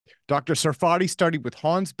Dr. Sarfatti studied with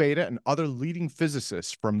Hans Bethe and other leading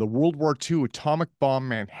physicists from the World War II atomic bomb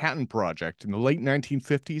Manhattan Project in the late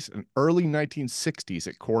 1950s and early 1960s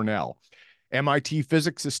at Cornell. MIT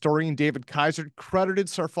physics historian David Kaiser credited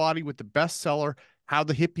Sarfatti with the bestseller How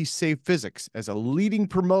the Hippies Saved Physics as a leading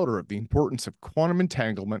promoter of the importance of quantum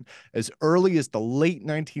entanglement as early as the late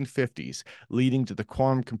 1950s, leading to the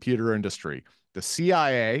quantum computer industry. The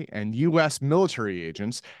CIA and U.S. military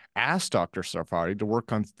agents asked Dr. Sarfatti to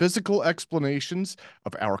work on physical explanations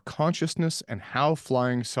of our consciousness and how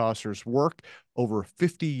flying saucers work over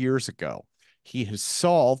 50 years ago. He has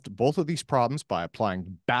solved both of these problems by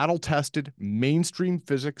applying battle-tested mainstream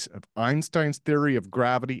physics of Einstein's theory of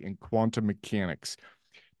gravity and quantum mechanics.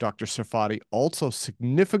 Dr. Sarfatti also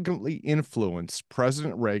significantly influenced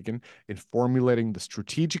President Reagan in formulating the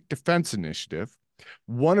Strategic Defense Initiative.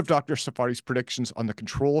 One of Dr. Sarfatti's predictions on the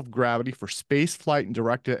control of gravity for space flight and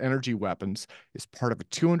directed energy weapons is part of a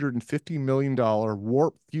 $250 million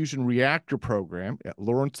warp fusion reactor program at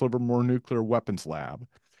Lawrence Livermore Nuclear Weapons Lab.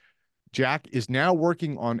 Jack is now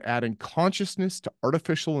working on adding consciousness to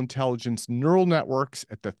artificial intelligence neural networks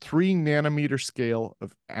at the 3 nanometer scale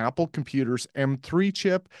of Apple Computer's M3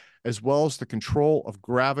 chip, as well as the control of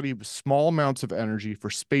gravity with small amounts of energy for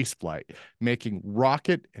spaceflight, making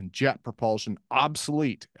rocket and jet propulsion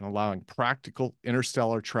obsolete and allowing practical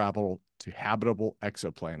interstellar travel to habitable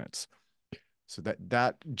exoplanets. So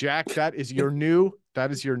Jack, that's your new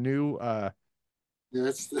that's your new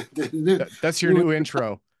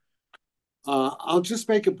intro. I'll just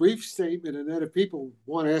make a brief statement, and then if people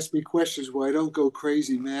want to ask me questions where I don't go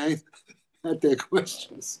crazy, man, at their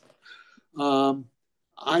questions.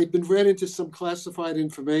 I've been read into some classified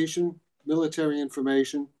information, military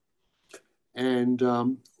information, and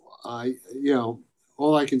all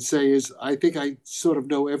I can say is I think I sort of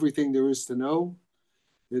know everything there is to know.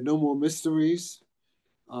 There are no more mysteries.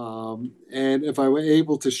 And if I were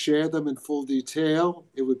able to share them in full detail,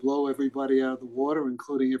 it would blow everybody out of the water,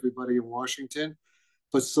 including everybody in Washington.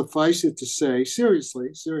 But suffice it to say,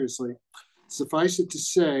 seriously, suffice it to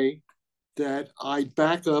say that I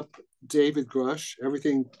back up David Grush,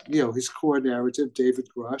 everything, his core narrative, David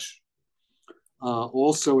Grush.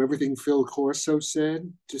 Also, everything Phil Corso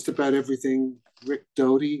said, just about everything Rick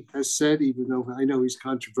Doty has said, even though I know he's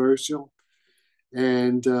controversial.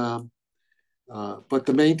 And but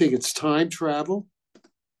the main thing, it's time travel.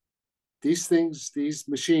 These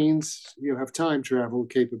machines, have time travel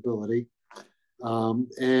capability.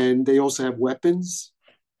 And they also have weapons,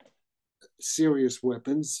 serious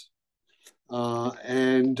weapons.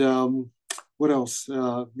 And what else?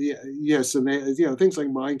 Yes, and they, things like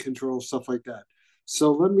mind control, stuff like that.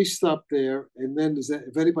 So let me stop there. And then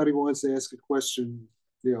if anybody wants to ask a question,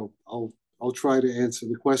 I'll try to answer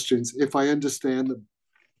the questions if I understand them.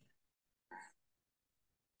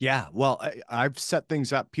 Yeah, well, I've set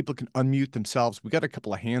things up. People can unmute themselves. We got a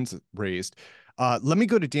couple of hands raised. Let me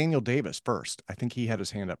go to Daniel Davis first. I think he had his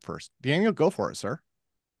hand up first. Daniel, go for it, sir.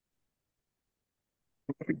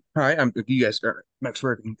 Hi, you guys are Max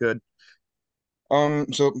working good.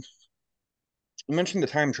 So you mentioned the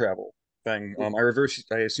time travel thing.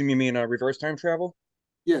 I assume you mean reverse time travel?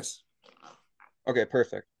 Yes. Okay,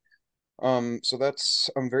 perfect. So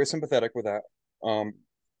I'm very sympathetic with that.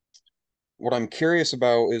 What I'm curious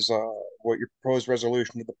about is what your proposed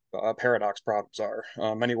resolution of the paradox problems are.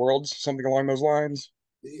 Many worlds, something along those lines?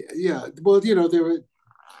 Yeah, well, there are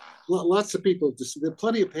lots of people, there are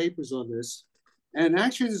plenty of papers on this. And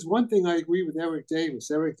actually, there's one thing I agree with Eric Davis.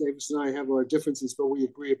 Eric Davis and I have our differences, but we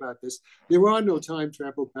agree about this. There are no time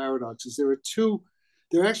travel paradoxes. There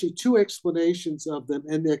are actually two explanations of them,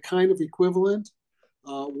 and they're kind of equivalent.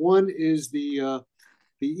 One is the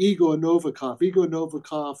Igor Novikov. Igor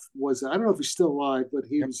Novikov was, I don't know if he's still alive, but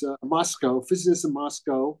he was a physicist in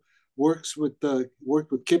Moscow, worked with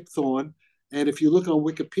Kip Thorne. And if you look on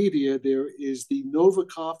Wikipedia, there is the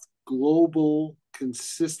Novikov Global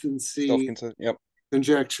Consistency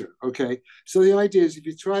Conjecture. Okay. So the idea is if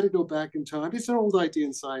you try to go back in time, it's an old idea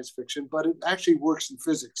in science fiction, but it actually works in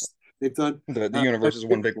physics. They've done the universe is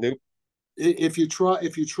one big loop. If you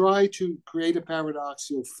try to create a paradox,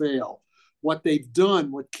 you'll fail. What they've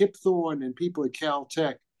done, what Kip Thorne and people at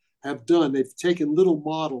Caltech have done, they've taken little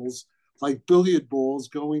models like billiard balls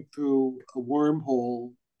going through a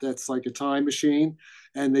wormhole that's like a time machine,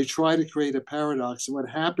 and they try to create a paradox. And what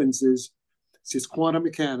happens is, it's quantum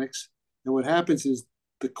mechanics, and what happens is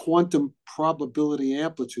the quantum probability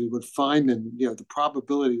amplitude with Feynman, the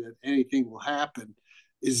probability that anything will happen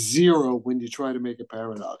is zero when you try to make a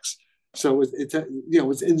paradox. So it's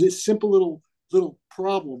in this simple little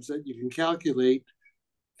problems that you can calculate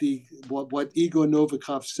what Igor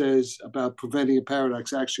Novikov says about preventing a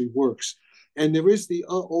paradox actually works. And there is the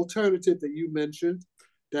alternative that you mentioned,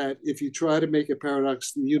 that if you try to make a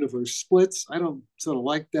paradox, the universe splits. I don't sort of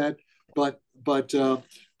like that, but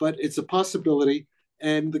it's a possibility.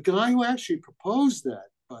 And the guy who actually proposed that,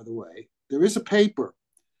 by the way, there is a paper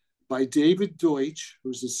by David Deutsch,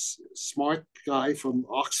 who's a smart guy from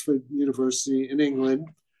Oxford University in England,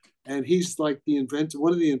 and he's like the inventor,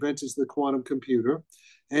 one of the inventors of the quantum computer.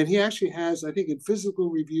 And he actually has, I think, in Physical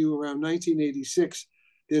Review around 1986,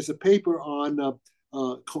 there's a paper on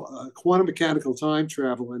quantum mechanical time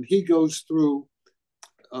travel, and he goes through,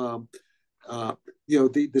 the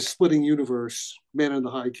splitting universe, man in the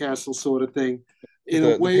high castle sort of thing, in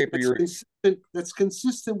a way that's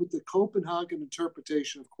consistent with the Copenhagen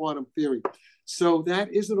interpretation of quantum theory. So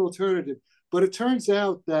that is an alternative. But it turns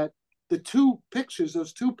out that those two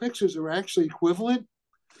pictures are actually equivalent,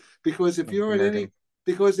 because if you're in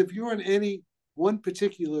any one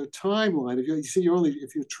particular timeline, if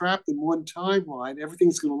you're trapped in one timeline,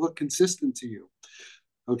 everything's going to look consistent to you.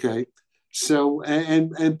 Okay, so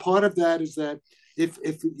and part of that is that if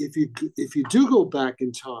you do go back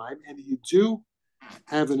in time and you do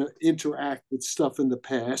have an interact with stuff in the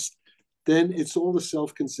past, then it's all a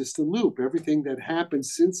self-consistent loop. Everything that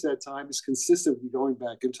happens since that time is consistent with going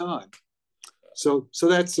back in time. So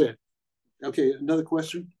that's it. Okay, another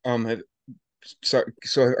question. So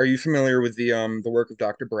are you familiar with the work of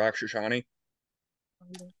Dr. Barak Shoshani?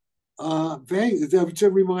 To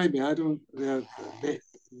remind me, I don't.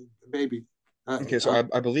 Maybe. Okay, so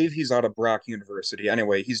I believe he's out of Brock University.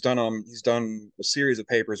 Anyway, he's done a series of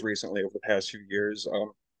papers recently over the past few years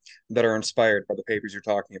that are inspired by the papers you're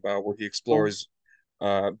talking about, where he explores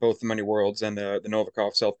both the many worlds and the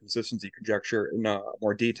Novikov self-consistency conjecture in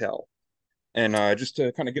more detail. And just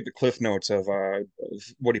to kind of give the cliff notes of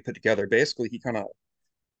what he put together, basically he kind of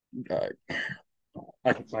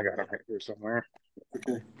I got it right here somewhere.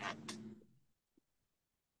 Okay.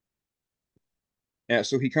 Yeah,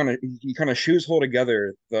 so he kind of shoes hole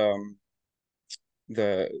together the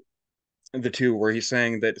two, where he's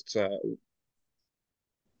saying that it's an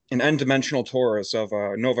n-dimensional torus of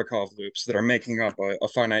Novikov loops that are making up a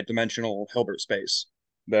finite dimensional Hilbert space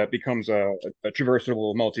that becomes a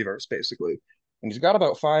traversable multiverse, basically. And he's got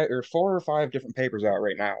about 4 or 5 different papers out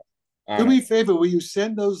right now. Do me a favor, will you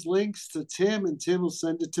send those links to Tim, and Tim will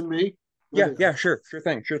send it to me? Yeah, sure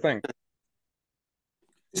thing.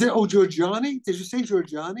 Is it Giorgiani? Did you say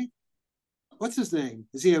Giorgiani? What's his name?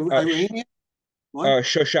 Is he Iranian?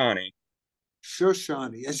 Shoshani.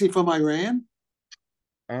 Shoshani. Is he from Iran?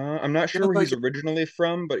 I'm not sure where he's originally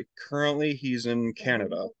from, but currently he's in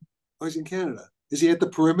Canada. Oh, he's in Canada. Is he at the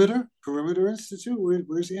Perimeter Institute?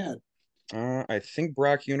 Where's he at? I think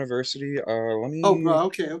Brock University. Let me. Oh,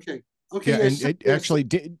 okay. Yeah, yes, and actually,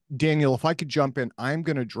 Daniel, if I could jump in, I'm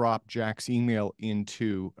going to drop Jack's email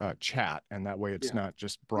into chat, and that way it's not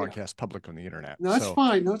just broadcast public on the internet. No, that's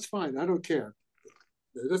fine. No, it's fine. I don't care.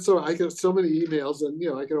 That's all. I get so many emails, and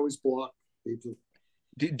I can always block people.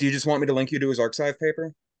 Do you just want me to link you to his archive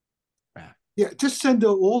paper? Yeah, just send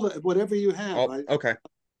all whatever you have. Okay.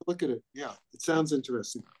 Look at it. Yeah, it sounds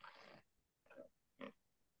interesting.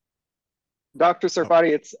 Dr. Sarfatti,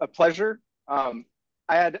 it's a pleasure.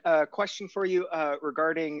 I had a question for you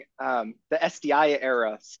regarding the SDI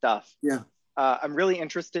era stuff. Yeah. I'm really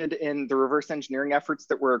interested in the reverse engineering efforts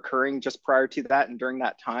that were occurring just prior to that and during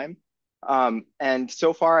that time. And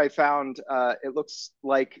so far I found it looks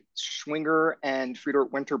like Schwinger and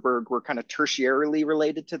Friedrich Winterberg were kind of tertiarily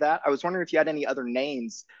related to that. I was wondering if you had any other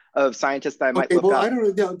names of scientists that I might look up. I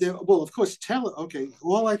don't know. Well, of course,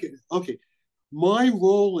 my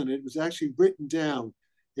role in it was actually written down.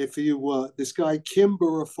 If you, this guy Kim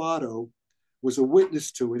Barafato was a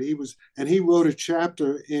witness to it. He wrote a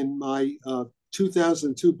chapter in my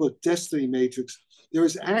 2002 book, Destiny Matrix. There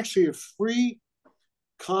is actually a free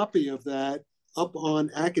copy of that up on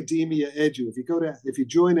Academia Edu. If you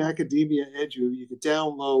join Academia Edu, you can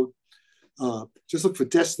download. Just look for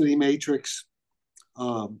Destiny Matrix,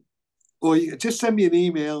 or you just send me an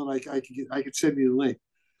email, and I could send you the link.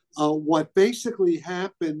 What basically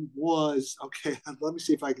happened was, let me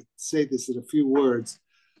see if I could say this in a few words.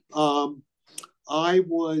 I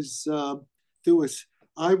was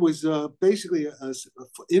basically an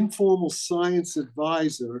informal science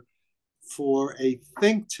advisor for a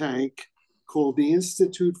think tank called the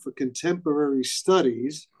Institute for Contemporary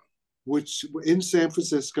Studies, which in San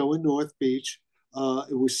Francisco in North Beach.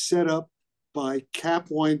 It was set up by Cap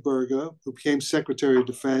Weinberger, who became Secretary of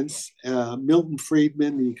Defense, Milton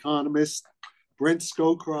Friedman, the economist, Brent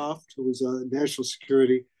Scowcroft, who was national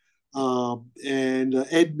security, and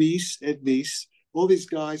Ed Meese, all these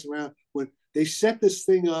guys around. When they set this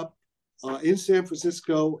thing up in San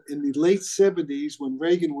Francisco in the late 70s when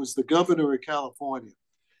Reagan was the governor of California.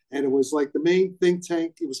 And it was like the main think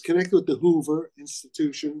tank. It was connected with the Hoover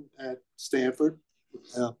Institution at Stanford.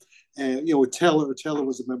 And, you know, Teller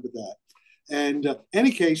was a member of that. And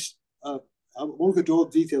any case, I won't go into all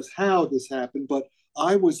the details how this happened, but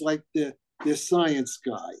I was like the science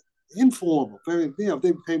guy, informal. Very, you know,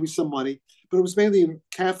 they would pay me some money, but it was mainly in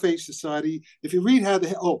cafe society. If you read how the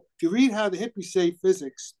Hippies Saved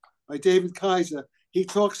Physics by David Kaiser, he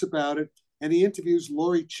talks about it, and he interviews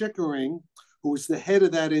Laurie Chickering, who was the head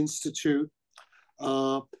of that institute.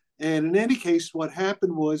 And in any case, what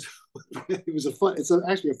happened was, it's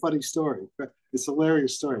actually a funny story. It's a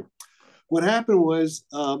hilarious story. What happened was,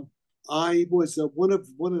 I was one of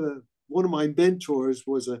my mentors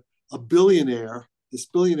was a billionaire, this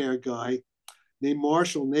billionaire guy named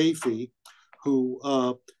Marshall Nafee, who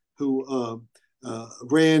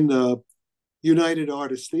ran United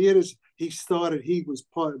Artists Theaters. He was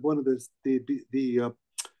part of one of the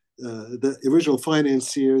original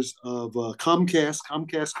financiers of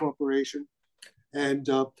Comcast Corporation. And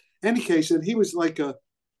any case, and he was like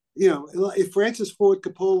if Francis Ford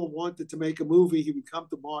Coppola wanted to make a movie, he would come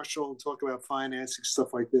to Marshall and talk about financing,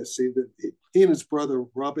 stuff like this. See, he and his brother,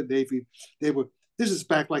 Robert Nafee, this is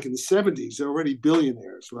back like in the 70s, they're already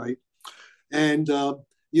billionaires, right? And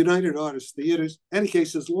United Artists Theaters. Any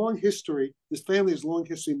case, this family has long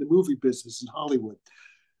history in the movie business in Hollywood.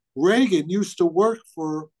 Reagan used to work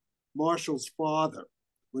for Marshall's father.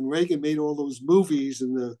 When Reagan made all those movies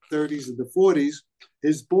in the 30s and the 40s,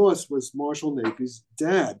 his boss was Marshall Nafee's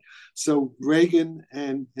dad. So Reagan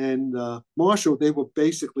and Marshall, they were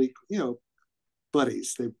basically,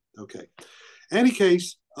 buddies. Okay. Any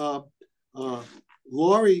case,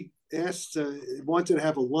 Laurie wanted to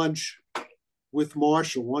have a lunch with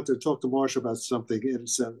Marshall, wanted to talk to Marshall about something, and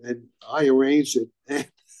I arranged it. And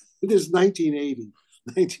it is 1980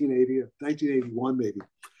 or 1981 maybe.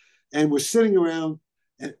 And we're sitting around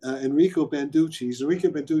Enrico Banducci's. Enrico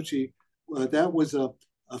Banducci, that was a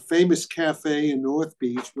famous cafe in North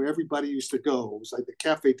Beach where everybody used to go. It was like the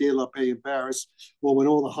Café de la Paix in Paris. Well, when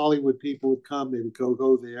all the Hollywood people would come, they would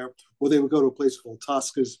go there, or they would go to a place called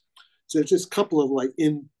Tosca's. So just a couple of like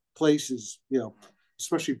in places,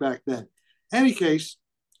 especially back then. Any case,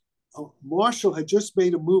 Marshall had just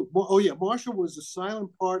made a move. Oh yeah, Marshall was a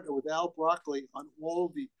silent partner with Al Broccoli on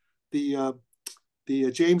all the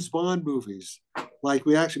James Bond movies. Like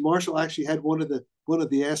Marshall actually had one of the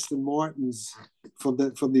Aston Martins from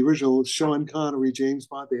the original Sean Connery James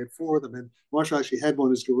Bond. They had 4 of them, and Marshall actually had one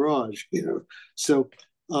in his garage. So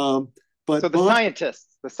but so the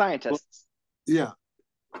scientists. Yeah.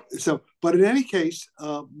 So, but in any case,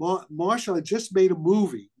 Marshall had just made a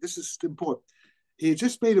movie. This is important. He had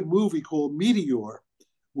just made a movie called Meteor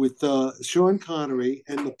with Sean Connery,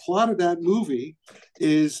 and the plot of that movie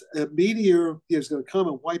is a meteor is going to come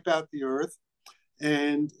and wipe out the Earth.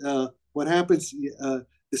 And what happens?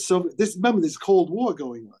 Remember, there's Cold War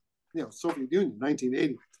going on. Soviet Union,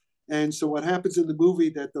 1980. And so what happens in the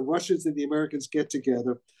movie that the Russians and the Americans get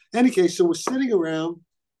together. In any case, so we're sitting around,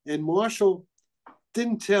 and Marshall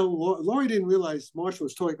didn't tell Laurie didn't realize Marshall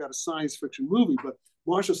was talking about a science fiction movie, but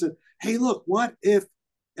Marshall said, "Hey, look, what if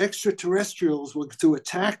extraterrestrials were to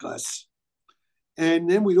attack us, and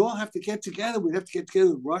then we'd all have to get together. We'd have to get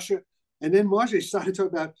together with Russia." And then Marshall started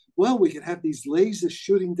talking about, well, we could have these lasers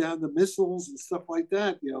shooting down the missiles and stuff like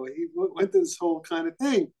that. He went to this whole kind of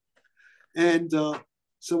thing. And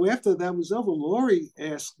so after that was over, Laurie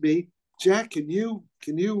asked me, "Jack, can you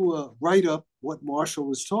write up what Marshall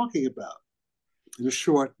was talking about in a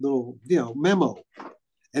short little memo?"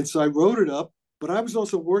 And so I wrote it up, but I was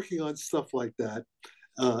also working on stuff like that.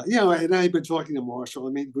 And I had been talking to Marshall.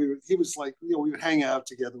 I mean, he was like, we would hang out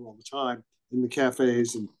together all the time in the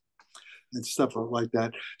cafes and stuff like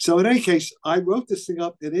that. So in any case, I wrote this thing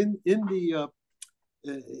up, and in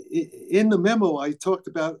the memo I talked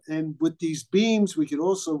about, and with these beams, we could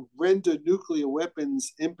also render nuclear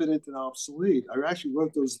weapons impotent and obsolete. I actually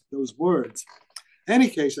wrote those words. In any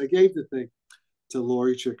case, I gave the thing to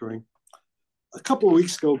Laurie Chickering. A couple of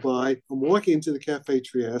weeks go by. I'm walking into the Cafe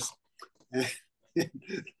Trieste, and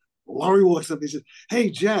Laurie walks up and he says, "Hey,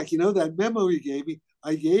 Jack, that memo you gave me?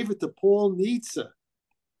 I gave it to Paul Nitze,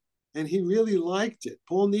 and he really liked it."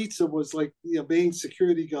 Paul Nitze was like main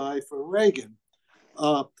security guy for Reagan.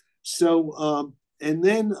 And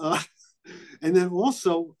then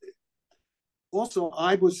also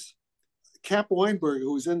I was Cap Weinberger,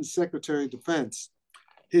 who was then the Secretary of Defense.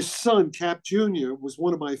 His son, Cap Jr., was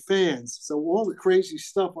one of my fans. So all the crazy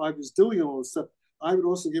stuff I was doing, all this stuff, I would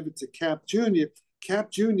also give it to Cap Jr.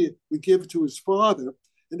 Cap Jr. would give it to his father.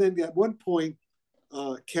 And then at one point,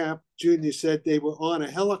 Cap Jr. said they were on a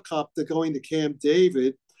helicopter going to Camp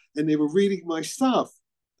David, and they were reading my stuff.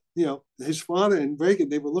 You know, his father and Reagan,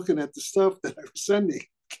 they were looking at the stuff that I was sending.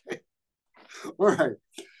 Okay. All right.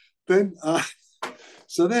 Then,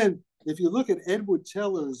 so then, if you look at Edward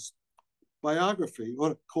Teller's biography,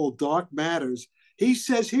 called Dark Matters, he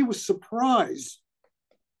says he was surprised.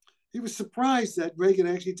 He was surprised that Reagan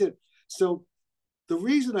actually did. So the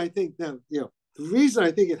reason I think that, the reason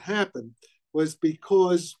I think it happened was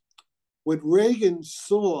because when Reagan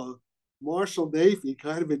saw Marshall Navy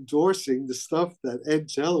kind of endorsing the stuff that Ed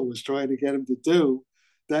Teller was trying to get him to do,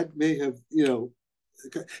 that may have, he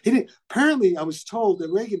didn't. Apparently, I was told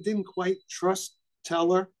that Reagan didn't quite trust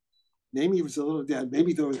Teller. Maybe he was a little,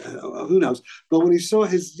 maybe there was, who knows. But when he saw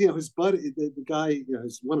his, his buddy, the guy,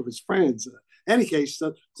 one of his friends. Any case,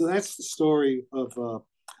 so that's the story of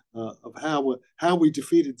how we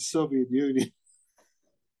defeated the Soviet Union.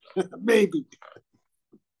 Maybe.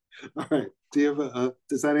 All right. Do you have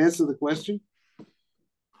does that answer the question?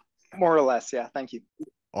 More or less, yeah. Thank you.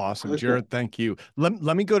 Awesome, okay. Jared. Thank you.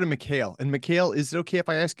 Let me go to Mikhail. And Mikhail, is it okay if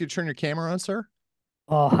I ask you to turn your camera on, sir?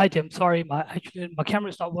 Hi, Tim. Sorry, my camera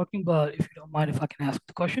is not working, but if you don't mind, if I can ask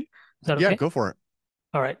the question, is that okay? Yeah, go for it.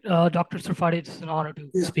 All right. Dr. Sarfatti, it's an honor to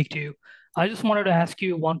speak to you. I just wanted to ask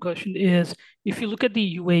you one question is, if you look at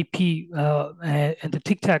the UAP and the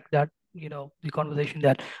tic-tac that, the conversation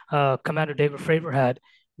that Commander David Fravor had,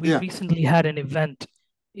 we recently had an event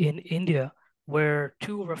in India where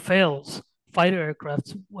 2 Rafales fighter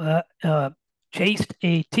aircrafts chased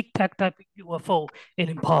a tic-tac type UFO in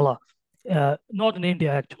Impala, northern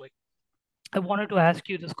India, actually. I wanted to ask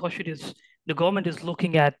you, this question is, the government is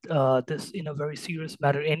looking at this in a very serious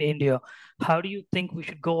matter in India. How do you think we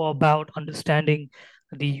should go about understanding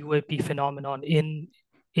the UAP phenomenon in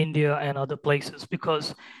India and other places?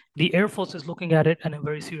 Because the Air Force is looking at it in a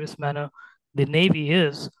very serious manner. The Navy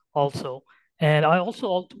is also. And I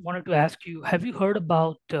also wanted to ask you, have you heard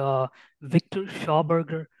about Victor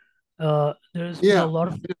Schauberger? There's been a lot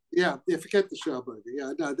of... forget the Schauberger.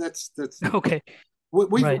 Yeah, no, that's okay.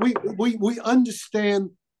 We understand.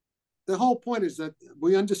 The whole point is that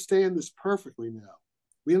we understand this perfectly now.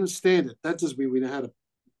 We understand it. That doesn't mean we know how to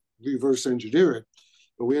reverse engineer it,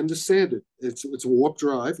 but we understand it. It's a warp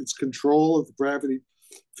drive. It's control of the gravity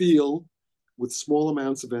field with small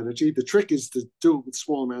amounts of energy. The trick is to do it with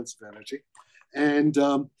small amounts of energy. And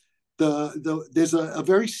there's a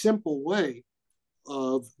very simple way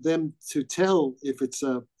of them to tell if it's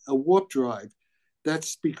a warp drive.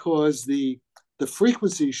 That's because the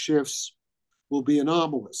frequency shifts will be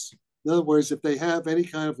anomalous. In other words, if they have any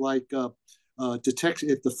kind of detection,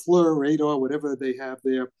 if the FLIR radar, whatever they have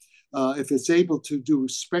there, if it's able to do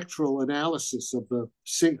spectral analysis of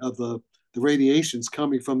the radiations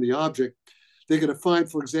coming from the object, they're going to find,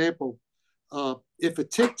 for example, if a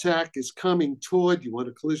tic-tac is coming toward you on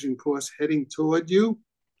a collision course heading toward you,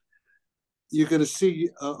 you're going to see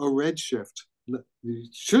a red shift. You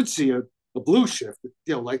should see a blue shift.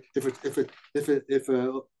 Like if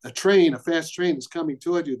a fast train is coming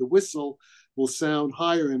toward you, the whistle will sound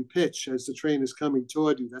higher in pitch as the train is coming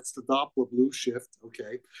toward you. That's the Doppler blue shift,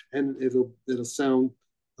 okay? And it'll sound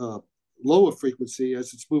lower frequency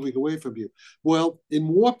as it's moving away from you. Well, in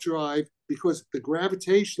warp drive, because the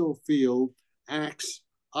gravitational field acts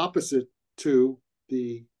opposite to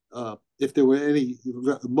the if there were any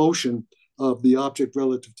motion of the object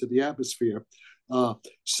relative to the atmosphere.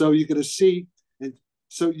 So you're going to see,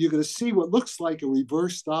 what looks like a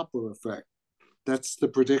reverse Doppler effect. That's the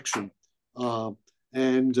prediction, so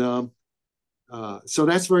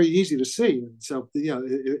that's very easy to see. And so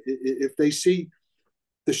if they see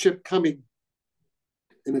the ship coming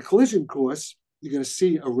in a collision course, you're going to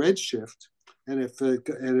see a red shift, and if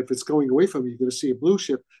it's going away from you, you're going to see a blue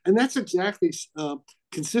shift, and that's exactly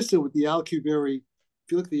consistent with the Alcubierre.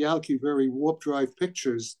 If you look at the Alcubierre warp drive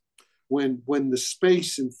pictures, when the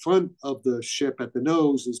space in front of the ship at the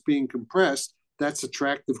nose is being compressed, that's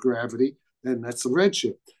attractive gravity, and that's the red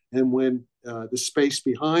shift. And when the space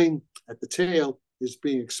behind at the tail is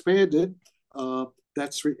being expanded,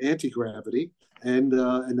 that's anti-gravity, and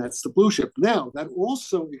that's the blue shift. Now, that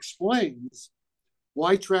also explains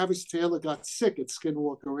why Travis Taylor got sick at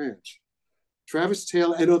Skinwalker Ranch. Travis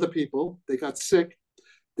Taylor and other people, they got sick.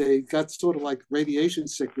 They got sort of like radiation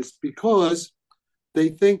sickness because they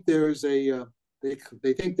think there's a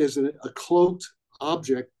cloaked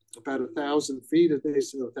object about 1,000 feet,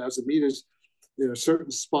 1,000 meters, in a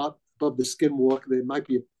certain spot above the Skinwalker. There might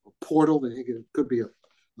be a portal. They think it could be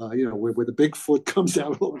where the Bigfoot comes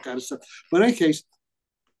out, all that kind of stuff. But in any case,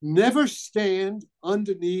 never stand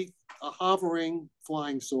underneath a hovering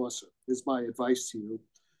flying saucer, is my advice to you,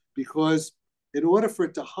 because in order for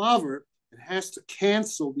it to hover, it has to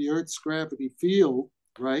cancel the Earth's gravity field,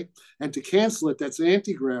 right? And to cancel it, that's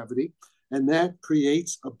anti-gravity, and that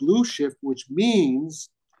creates a blue shift, which means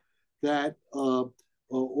that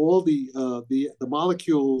all the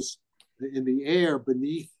molecules in the air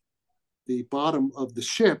beneath the bottom of the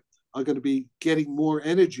ship are going to be getting more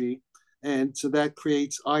energy, and so that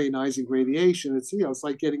creates ionizing radiation. It's it's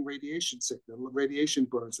like getting radiation sickness, radiation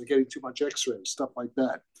burns, they're getting too much X-rays, stuff like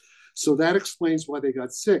that. So that explains why they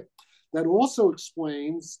got sick. That also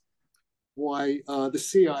explains why the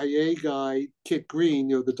CIA guy Kit Green,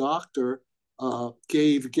 the doctor,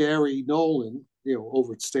 gave Gary Nolan,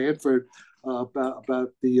 over at Stanford, about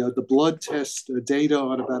the blood test data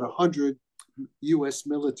on about 100 U.S.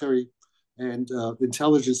 military and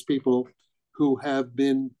intelligence people who have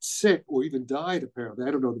been sick or even died, apparently.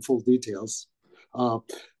 I don't know the full details,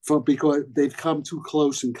 because they've come too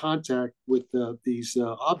close in contact with these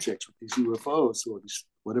objects, with these UFOs or these,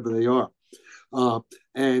 whatever they are.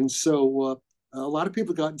 And so a lot of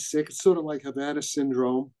people have gotten sick. It's sort of like Havana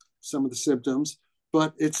syndrome, some of the symptoms,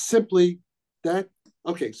 but it's simply that,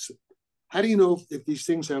 okay, so how do you know if these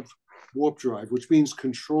things have warp drive, which means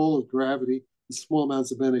control of gravity and small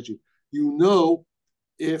amounts of energy? You know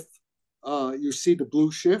if you see the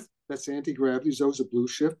blue shift, that's anti-gravity, there's always a blue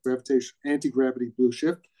shift, gravitation, anti-gravity blue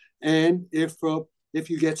shift. And if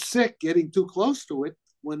you get sick getting too close to it,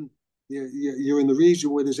 when you're in the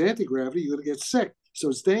region where there's anti-gravity, you're going to get sick. So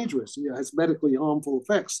it's dangerous. It has medically harmful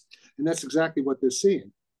effects. And that's exactly what they're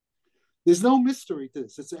seeing. There's no mystery to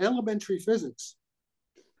this. It's elementary physics.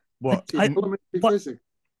 Well, elementary physics.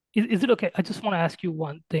 Is it okay? I just want to ask you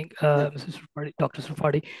one thing, Mrs. Sarfatti, Dr.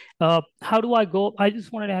 Sarfatti. How do I go? I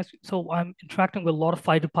just wanted to ask you, so I'm interacting with a lot of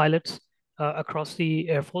fighter pilots across the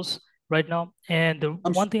Air Force right now. And the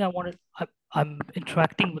one thing I'm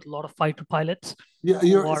interacting with a lot of fighter pilots. Yeah,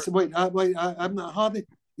 I'm not hardly.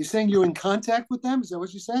 You're saying you're in contact with them? Is that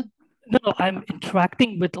what you said? No, I'm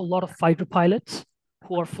interacting with a lot of fighter pilots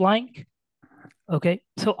who are flying. Okay,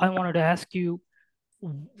 so I wanted to ask you,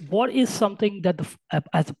 what is something that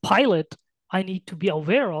as a pilot I need to be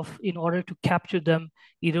aware of in order to capture them,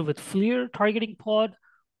 either with FLIR targeting pod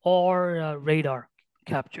or radar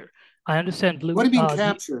capture? I understand blue. What do you mean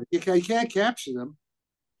capture? You can't capture them.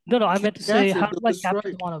 No, I meant to say, how do I capture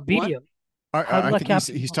them on a video? I think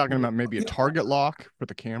he's talking about maybe a target lock for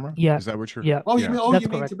the camera. Yeah. Is that what you're? Yeah. Oh, you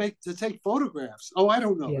mean to take photographs? Oh, I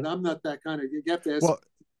don't know. Yeah. But I'm not that kind of. You have to ask. Well,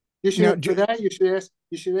 you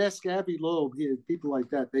should ask Abby Loeb. People like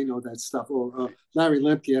that, they know that stuff. Or Larry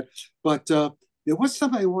Lemke. But there was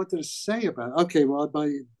something I wanted to say about. Okay, well,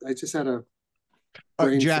 I just had a.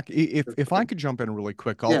 Jack, if I could jump in really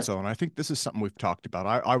quick also, Yes. and I think this is something we've talked about.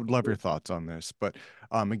 I would love your thoughts on this. But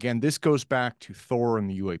again, this goes back to Thor and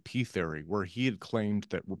the UAP theory, where he had claimed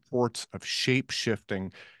that reports of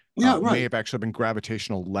shape-shifting may have actually been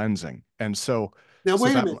gravitational lensing. And so... Now,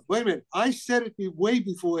 wait a minute. I said it way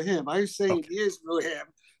before him. I was saying years before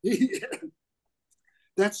him.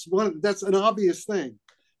 That's an obvious thing.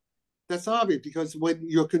 That's obvious because when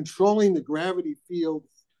you're controlling the gravity field,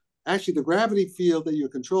 actually the gravity field that you're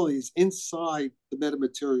controlling is inside the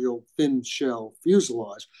metamaterial thin shell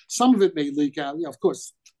fuselage. Some of it may leak out. Of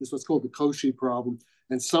course, this is what's called the Cauchy problem,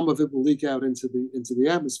 and some of it will leak out into the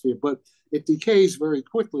atmosphere. But it decays very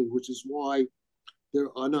quickly, which is why there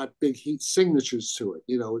are not big heat signatures to it.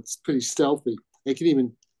 It's pretty stealthy. It can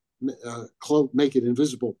even make it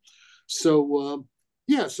invisible. So,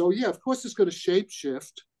 of course it's going to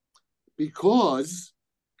shapeshift because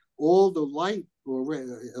all the light or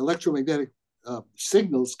electromagnetic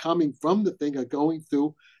signals coming from the thing are going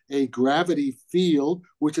through a gravity field,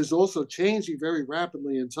 which is also changing very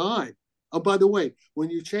rapidly in time. Oh, by the way, when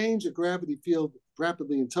you change a gravity field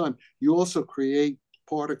rapidly in time, you also create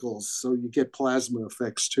particles, so you get plasma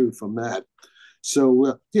effects too from that.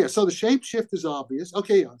 So so the shape shift is obvious.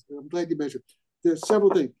 Okay, I'm glad you mentioned. There's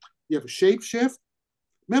several things. You have a shape shift.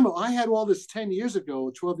 Remember, I had all this 10 years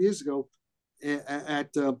ago, 12 years ago,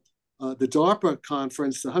 at the DARPA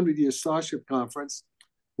conference, the 100-year Starship Conference,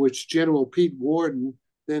 which General Pete Worden,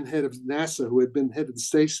 then head of NASA, who had been head of the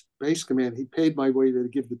Space Command, he paid my way there to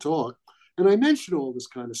give the talk, and I mentioned all this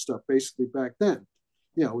kind of stuff basically back then.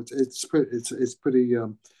 It's pretty.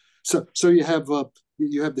 So you have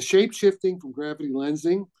the shape shifting from gravity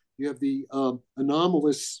lensing. You have the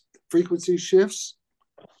anomalous frequency shifts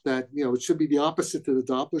that it should be the opposite to the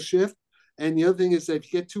Doppler shift. And the other thing is that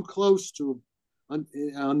if you get too close to on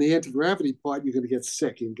the anti-gravity part, you're going to get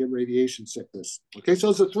sick. You can get radiation sickness. Okay, so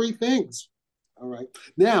those are three things. All right.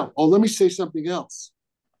 Now, let me say something else.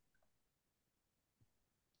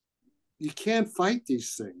 you can't fight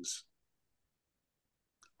these things.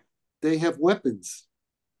 They have weapons.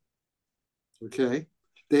 Okay?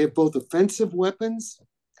 They have both offensive weapons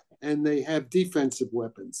and they have defensive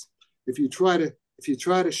weapons. If you try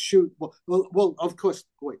to shoot, well, of course,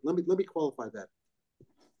 wait, let me qualify that.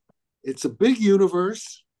 It's a big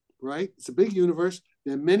universe, right? It's a big universe.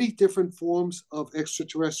 There are many different forms of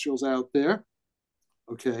extraterrestrials out there.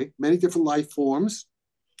 Okay, many different life forms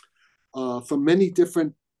from many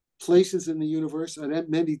different places in the universe and at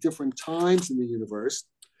many different times in the universe.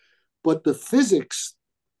 But the physics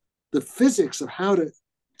of how to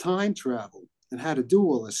time travel and how to do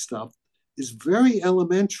all this stuff is very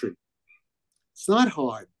elementary. It's not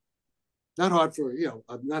hard. Not hard for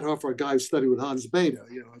a guy who studied with Hans Bethe.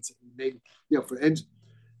 It's maybe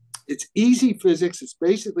it's easy physics. It's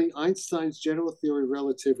basically Einstein's general theory of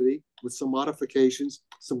relativity with some modifications,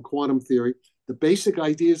 some quantum theory. The basic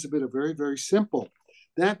ideas of it are very, very simple.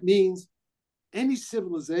 That means any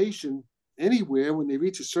civilization anywhere, when they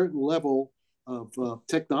reach a certain level of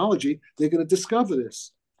technology, they're going to discover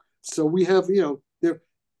this. So we have,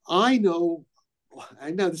 I know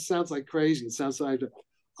this sounds like crazy. It sounds like,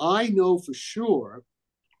 I know for sure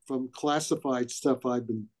from classified stuff I've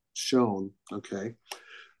been shown, okay,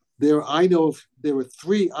 I know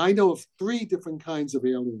of three different kinds of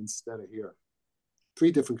aliens that are here.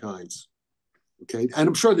 3 different kinds. Okay, and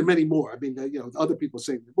I'm sure there are many more. I mean, other people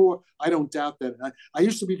say more. I don't doubt that. I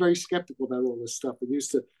used to be very skeptical about all this stuff. I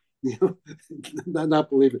used to, not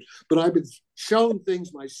believe it. But I've been shown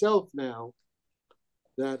things myself now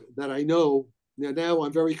that I know. Now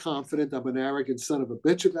I'm very confident. I'm an arrogant son of a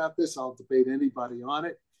bitch about this. I'll debate anybody on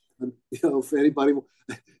it. And, if anybody,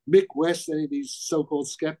 Mick West, any of these so-called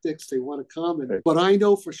skeptics, they want to comment. But I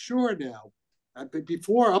know for sure now.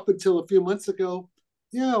 Before, up until a few months ago,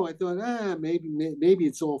 I thought, maybe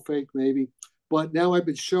it's all fake, maybe. But now I've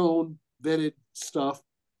been shown vetted stuff.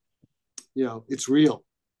 It's real,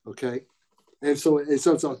 okay? And so it's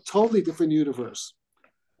a totally different universe.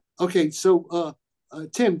 Okay, so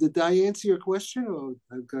Tim, did I answer your question? Or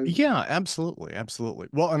Yeah, absolutely, absolutely.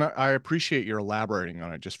 Well, and I appreciate your elaborating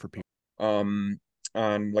on it just for people.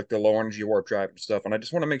 On like the low energy warp drive and stuff, and I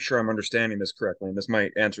just want to make sure I'm understanding this correctly, and this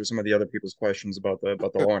might answer some of the other people's questions about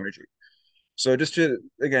the low energy. So just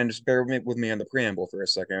bear with me on the preamble for a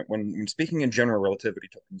second. When speaking in general relativity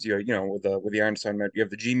terms, with the Einstein method, you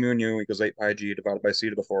have the G mu nu equals 8 pi g divided by c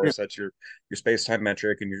to the 4. Yeah. That's your space-time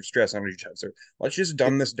metric and your stress energy tensor. Let's just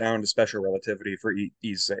dumb this down to special relativity for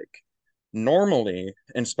ease sake. Normally,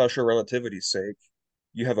 in special relativity's sake,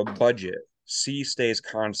 you have a budget. C stays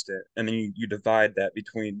constant, and then you divide that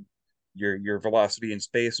between your velocity in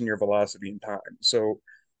space and your velocity in time. So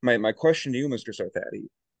my question to you, Mr. Sarfatti,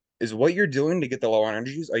 is what you're doing to get the low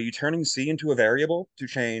energies, are you turning C into a variable to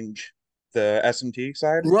change the S and T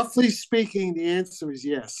side? Roughly speaking, the answer is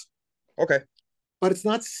yes. Okay. But it's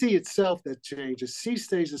not C itself that changes. C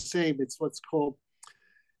stays the same. It's what's called,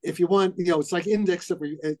 if you want, it's like it's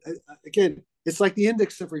like the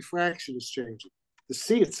index of refraction is changing. The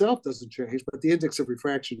C itself doesn't change, but the index of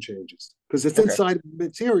refraction changes because it's inside of the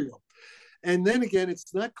material. And then again,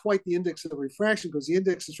 it's not quite the index of refraction because the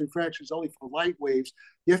index of refraction is only for light waves.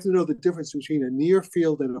 You have to know the difference between a near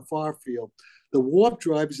field and a far field. The warp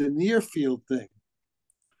drive is a near field thing.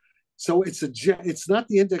 So it's not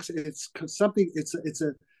the index. It's something. It's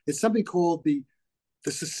something called the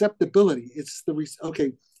susceptibility. It's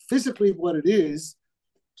physically what it is.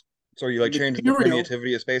 So are you like changing the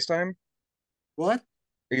permeativity of space-time? What?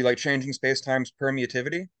 Are you like changing space-time's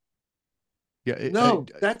permeativity? Yeah, no.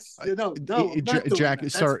 Jack.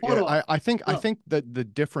 Sorry, I think that the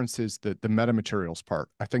difference is the metamaterials part.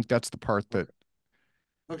 I think that's the part that.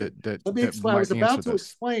 Okay. Let me explain. I was about to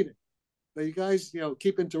explain it, but you guys,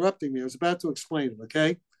 keep interrupting me. I was about to explain it.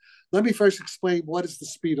 Okay. Let me first explain what is the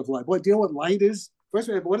speed of light. Do you know what light is? First,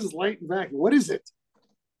 what is light in vacuum? What is it?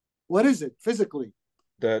 What is it physically?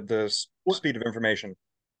 The speed of information.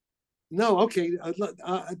 No, okay.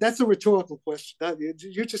 That's a rhetorical question.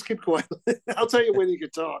 You just keep quiet. I'll tell you when you can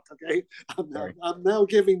talk, okay? I'm now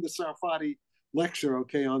giving the Sarfatti lecture,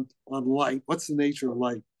 okay, on light. What's the nature of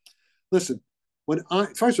light? Listen,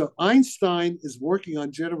 first of all, Einstein is working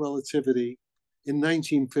on general relativity in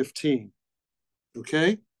 1915,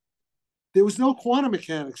 okay? There was no quantum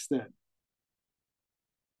mechanics then.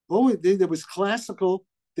 There was classical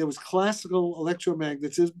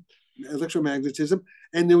electromagnetism,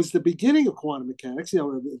 and there was the beginning of quantum mechanics. There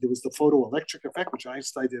was the photoelectric effect, which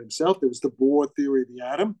Einstein did himself. There was the Bohr theory of the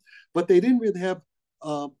atom, but they didn't really have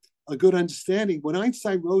a good understanding. When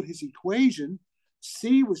Einstein wrote his equation,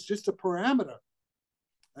 C was just a parameter.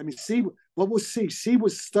 I mean, C, what was C? C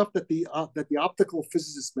was stuff that the optical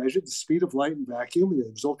physicists measured, the speed of light in vacuum. There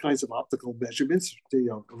was all kinds of optical measurements,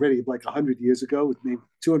 already like 100 years ago, maybe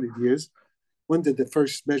 200 years. When did they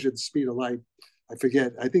first measure the speed of light? I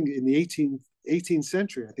forget. I think in the 18th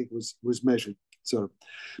century, I think was measured. So,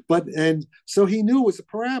 and so he knew it was a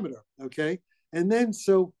parameter, okay? And then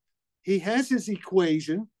so he has his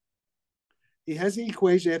equation. He has the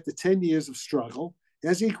equation after 10 years of struggle. He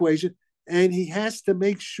has the equation, and he has to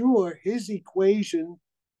make sure his equation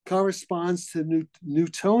corresponds to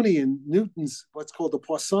Newton's what's called the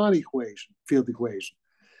Poisson equation, field equation.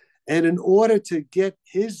 And in order to get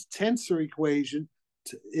his tensor equation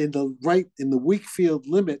in the weak field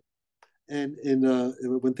limit, and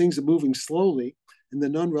when things are moving slowly in the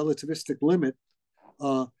non-relativistic limit,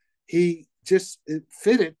 he just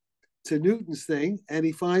fit it to Newton's thing, and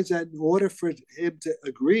he finds that in order for him to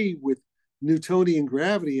agree with Newtonian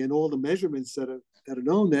gravity and all the measurements that are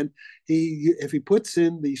known, then if he puts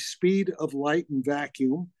in the speed of light in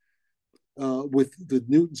vacuum with the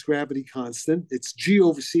Newton's gravity constant, it's g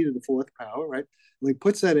over c to the fourth power, right? When he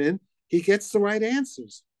puts that in, he gets the right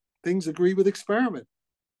answers. Things agree with experiment.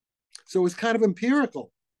 So it's kind of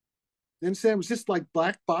empirical. You understand? It was just like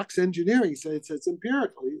black box engineering. So it's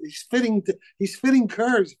empirical. He's fitting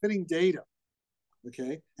curves, fitting data.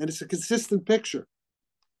 Okay, and it's a consistent picture.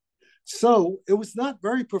 So it was not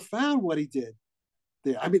very profound what he did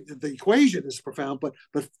there. I mean, the equation is profound, but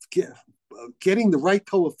getting the right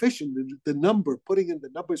coefficient, the number, putting in the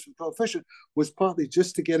numbers for the coefficient was partly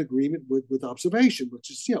just to get agreement with observation,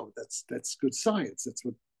 which is, that's good science. That's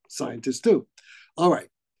what scientists do. All right.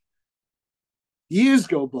 Years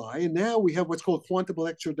go by, and now we have what's called quantum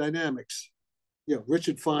electrodynamics.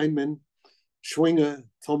 Richard Feynman, Schwinger,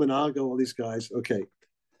 Tominaga, all these guys. Okay.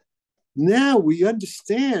 Now we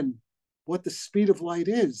understand what the speed of light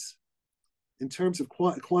is in terms of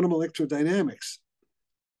quantum electrodynamics.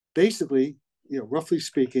 Basically, roughly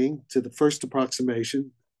speaking, to the first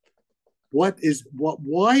approximation, why is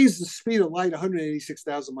the speed of light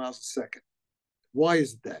 186,000 miles a second? Why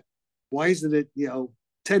is it that? Why isn't it,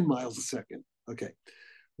 10 miles a second? Okay.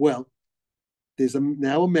 Well, there's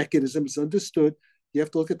now a mechanism. It's understood. You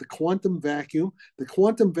have to look at the quantum vacuum. The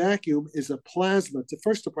quantum vacuum is a plasma. It's the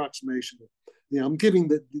first approximation. I'm giving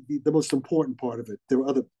the most important part of it. There are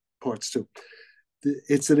other parts too.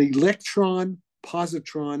 It's an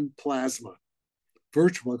electron-positron plasma. I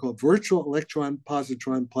call it virtual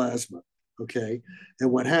electron-positron plasma. Okay.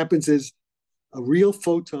 And what happens is a real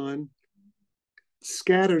photon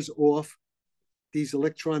scatters off these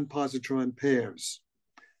electron-positron pairs.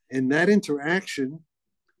 And that interaction,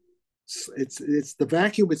 it's the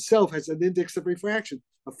vacuum itself has an index of refraction.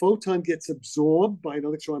 A photon gets absorbed by an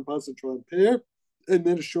electron-positron pair, and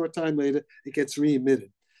then a short time later, it gets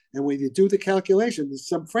re-emitted. And when you do the calculation, there's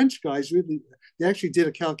some French guys they actually did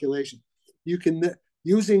a calculation. You can,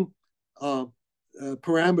 using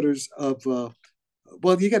parameters of,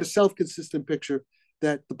 you get a self-consistent picture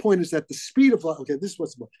that the point is that the speed of light, okay, this is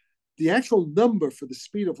what's about. The actual number for the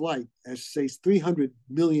speed of light, as say 300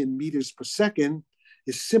 million meters per second,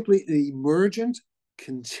 is simply an emergent,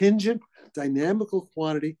 contingent, dynamical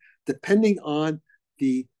quantity depending on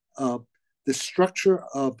the structure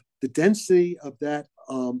of the density of that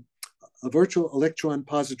a virtual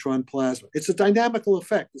electron-positron plasma. It's a dynamical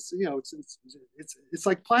effect. It's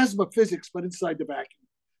like plasma physics, but inside the vacuum.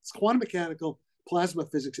 It's quantum mechanical plasma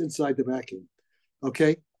physics inside the vacuum.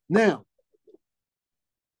 Okay, now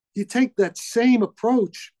you take that same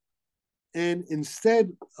approach, and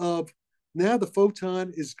instead of now the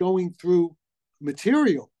photon is going through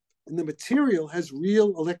material, and the material has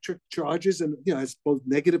real electric charges, and has both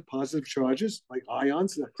negative, positive charges like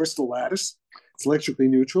ions, a crystal lattice. It's electrically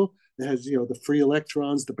neutral. It has the free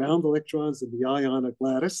electrons, the bound electrons, and the ionic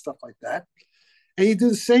lattice, stuff like that. And you do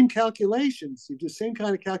the same calculations. You do the same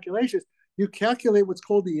kind of calculations. You calculate what's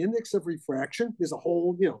called the index of refraction. There's a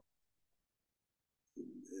whole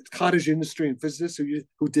cottage industry and physicists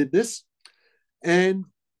who did this, and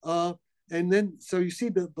then so you see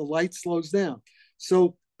the light slows down.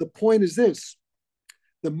 So the point is this: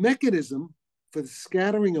 the mechanism for the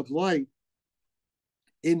scattering of light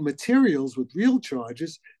in materials with real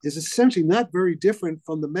charges is essentially not very different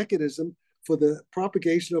from the mechanism for the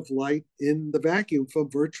propagation of light in the vacuum from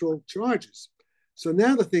virtual charges. So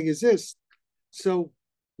now the thing is this: so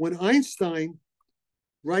when Einstein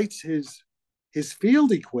writes his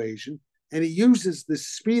field equation and he uses the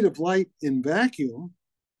speed of light in vacuum,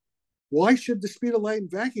 why should the speed of light in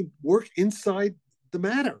vacuum work inside the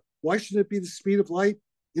matter? Why should it be the speed of light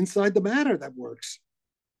inside the matter that works?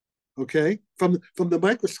 Okay, from the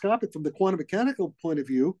microscopic, from the quantum mechanical point of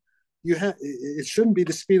view, it shouldn't be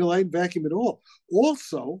the speed of light in vacuum at all.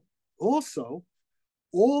 Also,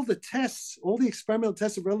 all the tests, all the experimental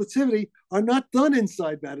tests of relativity are not done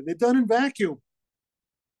inside matter. They're done in vacuum,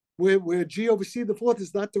 where G over C to the fourth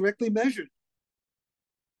is not directly measured.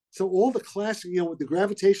 So all the classic, with the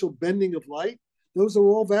gravitational bending of light, those are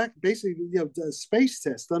all basically, the space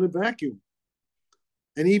tests done in vacuum.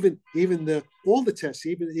 And even all the tests,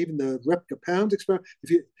 even the replica pound experiment.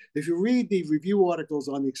 If you read the review articles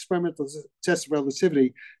on the experimental tests of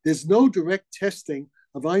relativity, there's no direct testing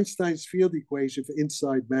of Einstein's field equation for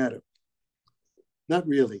inside matter. Not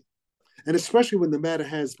really, and especially when the matter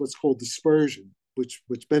has what's called dispersion, which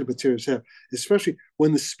better materials have. Especially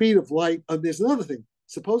when the speed of light. There's another thing.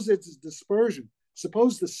 Suppose it's dispersion.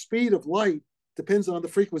 Suppose the speed of light depends on the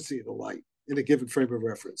frequency of the light in a given frame of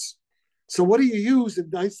reference. So what do you use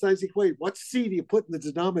in Einstein's equation? What C do you put in the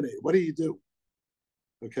denominator? What do you do?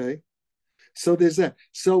 Okay, so there's that.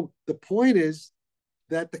 So the point is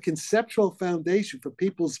that the conceptual foundation for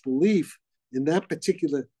people's belief in that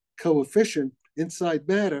particular coefficient inside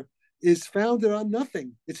matter is founded on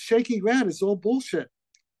nothing. It's shaky ground. It's all bullshit.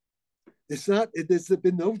 It's not. There's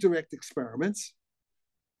been no direct experiments.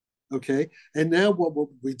 Okay, and now what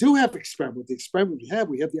we do have experiment. The experiment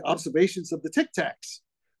we have the observations of the Tic Tacs.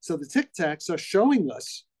 So the Tic Tacs are showing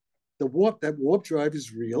us that warp drive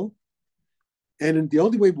is real, and the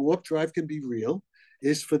only way warp drive can be real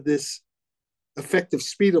is for this effective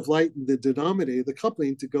speed of light in the denominator, the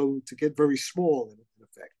coupling, to get very small in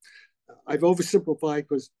effect. I've oversimplified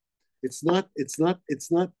because it's not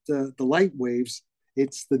the light waves,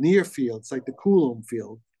 it's the near field. It's like the Coulomb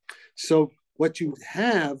field. So what you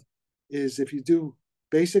have is, if you do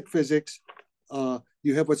basic physics,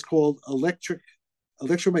 you have what's called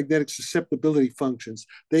electromagnetic susceptibility functions.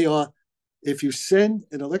 They are, if you send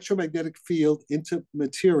an electromagnetic field into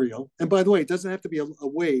material, and by the way, it doesn't have to be a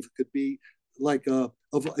wave. It could be like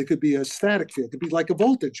it could be a static field. It could be like a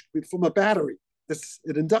voltage from a battery. That's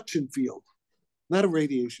an induction field, not a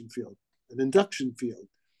radiation field. An induction field,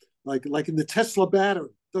 like in the Tesla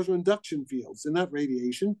battery. Those are induction fields. They're not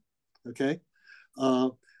radiation. Okay,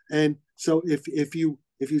 and so if you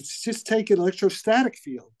just take an electrostatic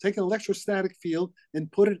field,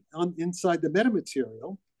 and put it on inside the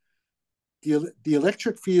metamaterial, the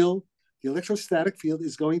electrostatic field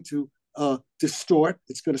is going to distort.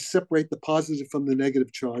 It's going to separate the positive from the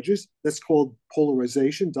negative charges. That's called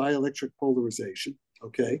polarization, dielectric polarization.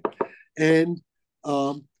 Okay, and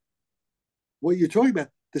what you're talking about,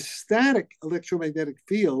 the static electromagnetic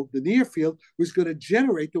field, the near field, was going to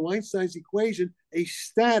generate through Einstein's equation a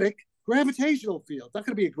static gravitational field. It's not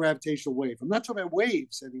going to be a gravitational wave. I'm not talking about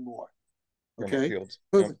waves anymore. Okay. Fields.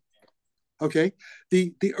 Yep. Okay.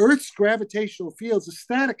 The Earth's gravitational field is a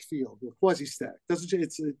static field, or quasi-static.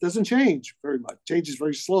 It doesn't change very much. It changes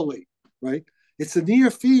very slowly, right? It's a near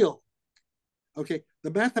field. Okay.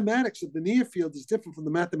 The mathematics of the near field is different from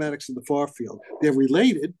the mathematics of the far field. They're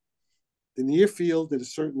related. The near field at a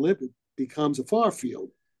certain limit becomes a far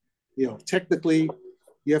field. Technically,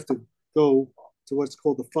 you have to go to what's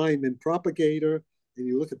called the Feynman propagator, and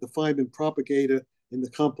you look at the Feynman propagator in the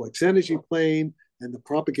complex energy plane, and the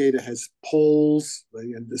propagator has poles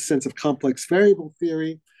in the sense of complex variable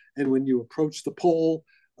theory. And when you approach the pole,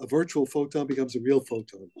 a virtual photon becomes a real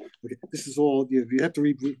photon. Okay, this is all, you have to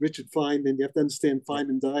read Richard Feynman, you have to understand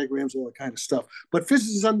Feynman diagrams, all that kind of stuff. But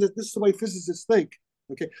physicists, this is the way physicists think.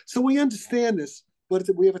 Okay, so we understand this, but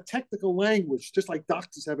we have a technical language, just like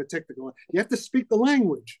doctors have a technical language. You have to speak the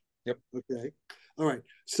language. Yep. Okay. All right.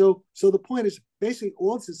 So the point is, basically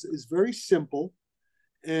all this is very simple,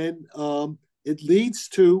 and it leads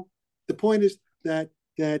to, the point is that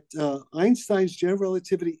Einstein's general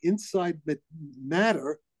relativity inside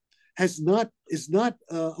matter is not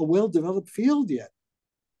a well-developed field yet,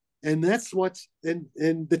 and that's what's and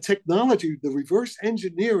the technology, the reverse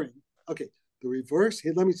engineering. Okay.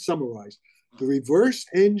 Let me summarize. The reverse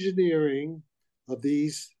engineering of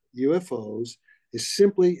these UFOs is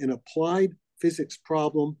simply an applied physics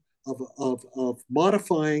problem of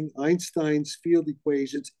modifying Einstein's field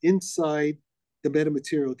equations inside the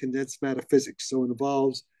metamaterial condensed matter physics. So it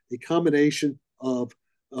involves a combination of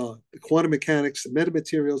quantum mechanics and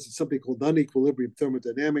metamaterials and something called non-equilibrium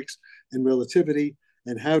thermodynamics and relativity,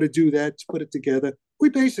 and how to do that, to put it together. We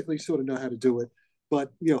basically sort of know how to do it.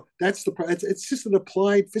 But it's just an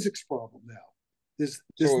applied physics problem now. There's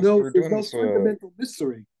no fundamental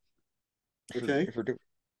mystery. Okay. If we're doing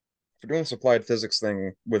this applied physics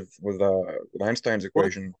thing with Einstein's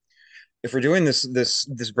equation, if we're doing this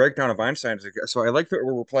breakdown of Einstein's, so I like that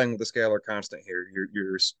we're playing with the scalar constant here.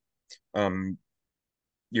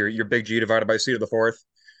 Your big G divided by C to the fourth.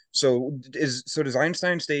 So does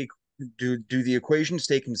Einstein stay do the equations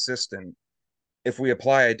stay consistent if we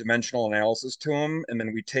apply a dimensional analysis to them, and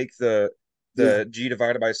then we take the g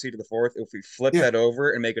divided by c to the fourth, if we flip that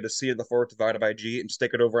over and make it a c to the fourth divided by g and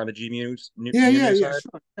stick it over on the g mu side?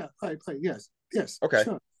 Sure. Yeah, yes. Okay.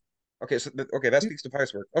 Sure. Okay, so that speaks to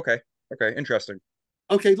Pice work. Okay, interesting.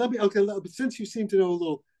 Okay, since you seem to know a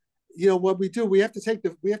little, what we do, we have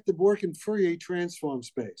to work in Fourier transform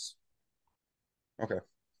space. Okay.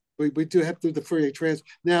 We do have to do the Fourier transform.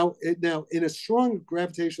 Now, in a strong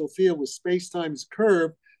gravitational field where space-time is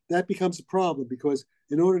curved, that becomes a problem, because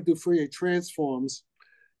in order to do Fourier transforms,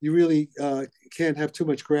 you really can't have too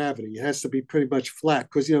much gravity. It has to be pretty much flat,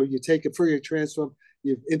 because you take a Fourier transform,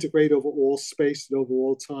 you integrate over all space and over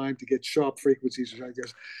all time to get sharp frequencies, I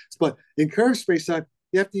guess. But in curved space-time,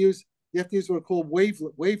 you have to use what are called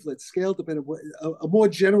wavelets, scale dependent, a more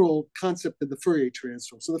general concept than the Fourier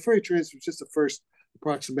transform. So the Fourier transform is just the first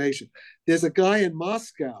approximation. There's a guy in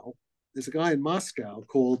Moscow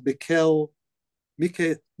called Mikhail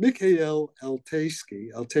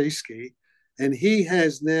Altaysky, and he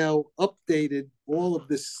has now updated all of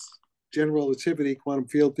this general relativity, quantum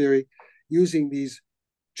field theory, using these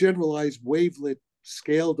generalized wavelet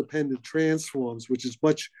scale-dependent transforms, which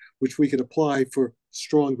we can apply for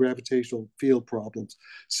strong gravitational field problems.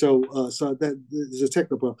 So that there's a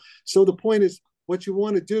technical problem. So the point is, what you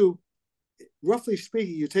want to do, roughly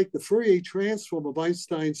speaking, you take the Fourier transform of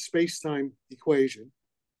Einstein's space-time equation.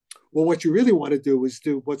 Well, what you really want to do is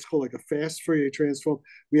do what's called like a fast Fourier transform.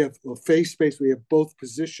 We have a phase space. We have both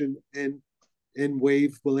position and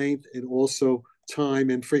wavelength, and also time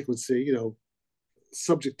and frequency,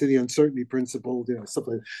 subject to the uncertainty principle, stuff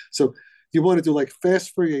like that. So you want to do like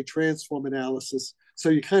fast Fourier transform analysis, so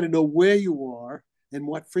you kind of know where you are and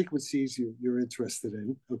what frequencies you're interested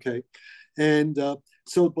in, okay? And but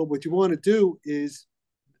what you want to do is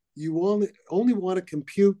you only want to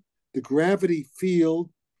compute the gravity field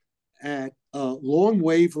at long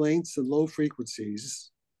wavelengths and low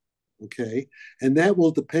frequencies, okay? And that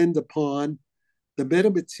will depend upon the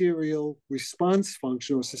metamaterial response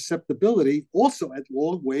function or susceptibility, also at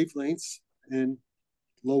long wavelengths and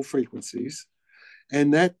low frequencies.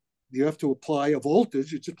 And that you have to apply a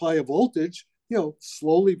voltage. You just apply a voltage,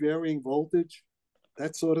 slowly varying voltage,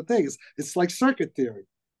 that sort of thing. It's like circuit theory.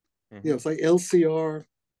 Mm-hmm. It's like LCR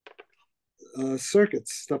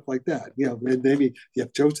circuits, stuff like that. And maybe you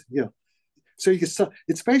have So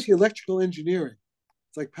it's basically electrical engineering.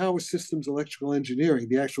 It's like power systems electrical engineering,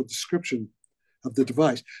 the actual description of the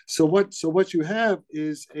device. So what you have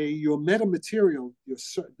is your metamaterial,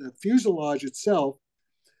 the fuselage itself.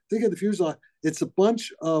 Think of the fuselage. It's a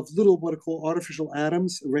bunch of little what are called artificial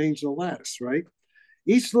atoms arranged in a lattice, right?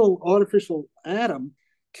 Each little artificial atom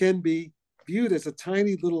can be viewed as a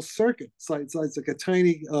tiny little circuit. It's like a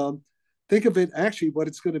tiny. Think of it actually what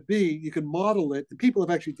it's going to be. You can model it, and people have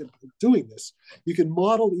actually been doing this. You can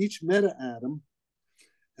model each meta atom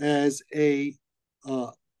as a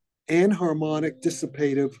anharmonic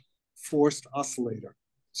dissipative forced oscillator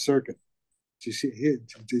circuit. Do you see here?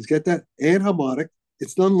 Do you get that? Anharmonic.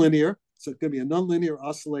 It's nonlinear, so it's going to be a nonlinear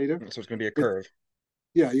oscillator. So it's going to be a curve.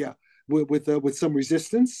 With some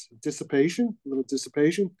resistance, dissipation, a little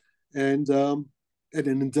dissipation, and an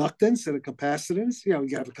inductance and a capacitance. You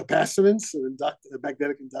have a capacitance, a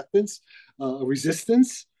magnetic inductance, a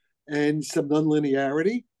resistance, and some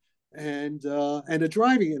nonlinearity, and a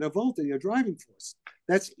driving and a voltage, a driving force.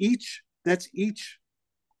 That's each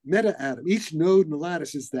meta atom. Each node in the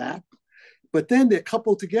lattice is that, but then they're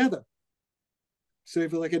coupled together. So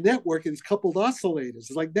if you're like a network of these coupled oscillators,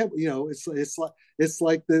 it's like that. It's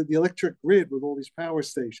like the electric grid with all these power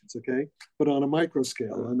stations, okay, but on a micro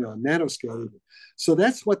scale, on a nanoscale even. So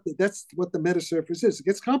that's what the metasurface is. It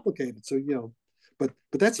gets complicated. So but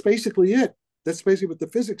that's basically it. That's basically what the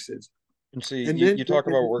physics is. And see, you talk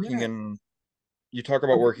about working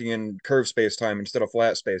in curved space-time instead of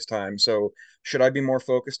flat space-time. So should I be more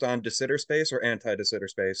focused on de Sitter space or anti-de-Sitter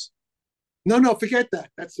space? No, forget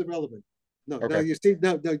that. That's irrelevant. No, okay. You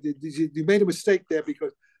made a mistake there,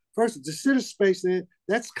 because first, de Sitter space,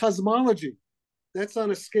 that's cosmology. That's on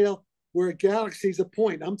a scale where a galaxy is a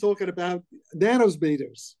point. I'm talking about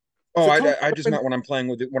nanometers. Oh, I just meant when I'm playing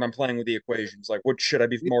with the equations. Like, what should I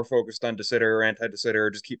be more focused on, de Sitter or anti-de Sitter, or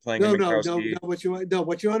just keep playing? No. What you want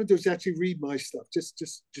to do is actually read my stuff.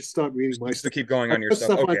 Just start reading my stuff. To keep going on your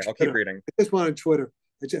stuff. Okay, I'll keep reading. I just want on Twitter.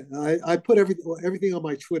 I put everything on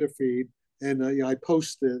my Twitter feed, and I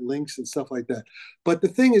post the links and stuff like that. But the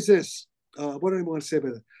thing is this: what do I want to say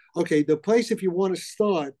about it? Okay, the place, if you want to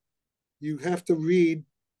start, you have to read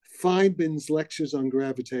Feynman's lectures on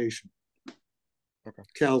gravitation. Okay.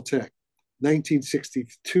 Caltech,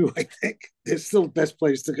 1962, I think. It's still the best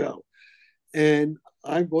place to go. And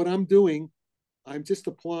what I'm doing, I'm just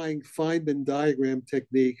applying Feynman diagram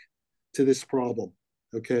technique to this problem,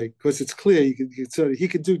 okay? Because it's clear he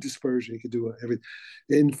could do dispersion, he could do everything.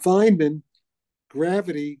 In Feynman,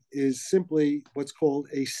 gravity is simply what's called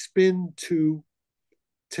a spin-to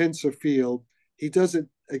tensor field. He does it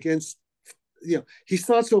against, he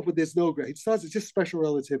starts off with there's no gravity. He starts with just special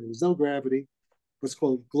relativity. There's no gravity, what's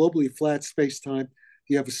called globally flat space-time.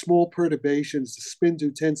 You have a small perturbation, it's a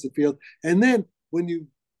spin-to tensor field. And then when you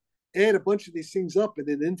add a bunch of these things up in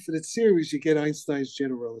an infinite series, you get Einstein's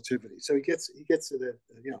general relativity. So he gets to that,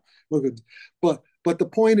 look good. But the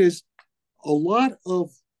point is, a lot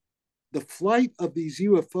of the flight of these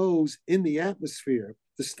UFOs in the atmosphere,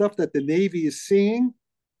 the stuff that the Navy is seeing,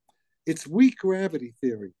 it's weak gravity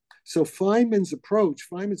theory. So Feynman's approach,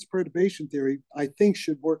 Feynman's perturbation theory, I think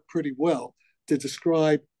should work pretty well to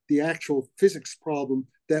describe the actual physics problem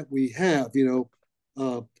that we have,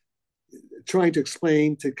 trying to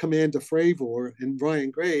explain to Commander Fravor and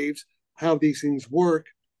Ryan Graves how these things work.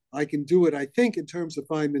 I can do it, I think, in terms of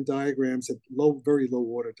Feynman diagrams at very low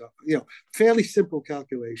order, fairly simple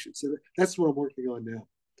calculations. So that's what I'm working on now.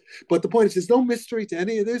 But the point is, there's no mystery to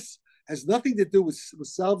any of this. Has nothing to do with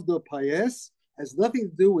Salvador Paez. Has nothing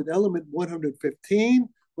to do with element 115.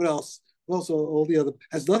 What else? Also, all the other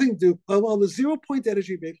has nothing to do. Well, the 0-point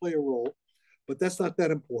energy may play a role, but that's not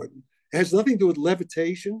that important. It has nothing to do with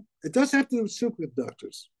levitation. It does have to do with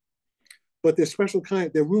superconductors, but they're special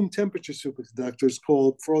kind. They're room temperature superconductors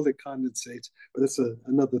called Froelich condensates. But that's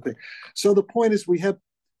another thing. So the point is, we have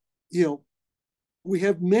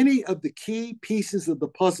many of the key pieces of the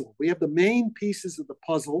puzzle. We have the main pieces of the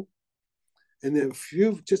puzzle, and there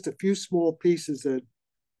are just a few small pieces that,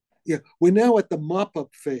 we're now at the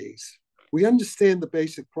mop-up phase. We understand the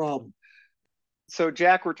basic problem. So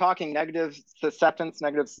Jack, we're talking negative susceptance,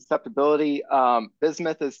 negative susceptibility.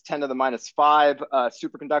 Bismuth is 10 to the -5.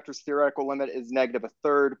 Superconductors' theoretical limit is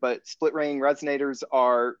 -1/3, but split-ring resonators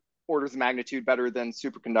are orders of magnitude better than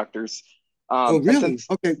superconductors. Oh, really?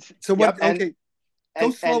 Okay. So what? Yep, okay.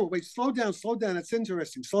 Go slow. Wait, slow down. That's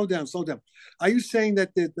interesting. Slow down. Are you saying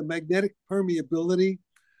that the magnetic permeability,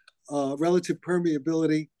 relative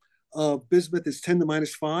permeability of bismuth is 10 to the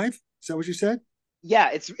 -5? Is that what you said? Yeah,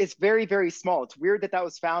 it's very, very small. It's weird that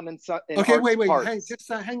was found in okay, wait.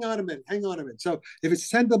 Hang on a minute. So if it's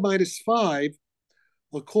 10 to the -5,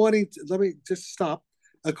 let me just stop.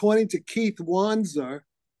 According to Keith Wanzer,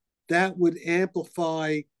 that would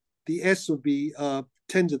amplify, the S would be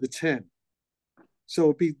 10 to the 10.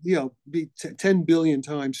 So it'd be 10 billion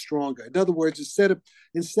times stronger. In other words, instead of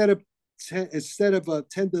 10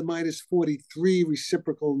 to the -43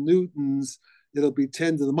 reciprocal newtons, it'll be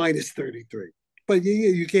 10 to the -33. But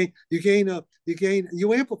you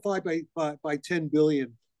amplify by 10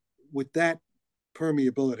 billion with that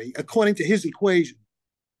permeability, according to his equation.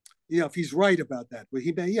 If he's right about that, but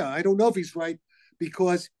I don't know if he's right,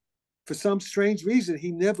 because for some strange reason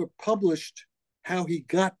he never published how he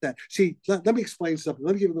got that. See, let me explain something.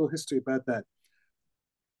 Let me give a little history about that.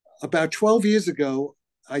 About 12 years ago,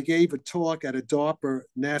 I gave a talk at a DARPA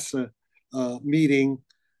NASA meeting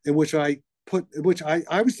in which I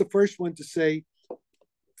was the first one to say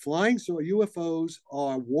flying UFOs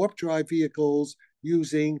are warp drive vehicles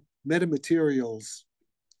using metamaterials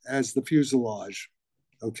as the fuselage.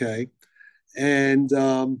 Okay. And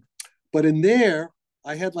but in there,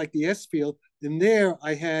 I had like the S field. In there,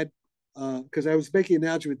 I had, because I was making an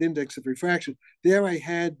analogy with index of refraction, there I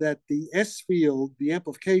had that the S field, the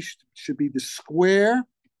amplification, should be the square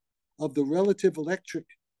of the relative electric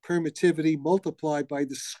permittivity multiplied by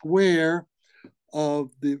the square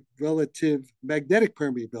of the relative magnetic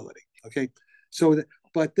permeability. Okay. So,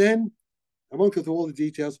 but then, I won't go through all the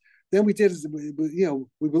details. Then we did, we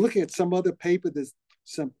were looking at some other paper. There's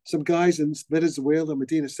some guys in Venezuela,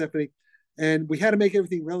 Medina Stephanie, and we had to make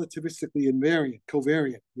everything relativistically invariant,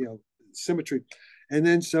 covariant, symmetry. And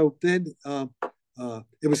then,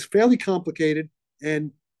 it was fairly complicated.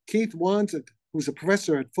 And Keith Wanzer, who's a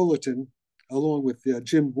professor at Fullerton, along with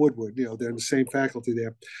Jim Woodward, they're in the same faculty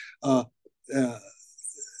there.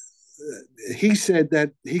 He said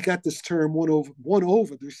that he got this term one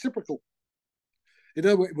over the reciprocal. In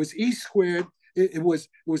other words, it was E squared. It was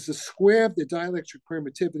the square of the dielectric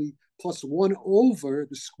permittivity plus 1 over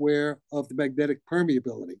the square of the magnetic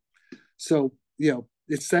permeability. So,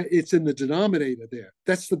 it's in the denominator there.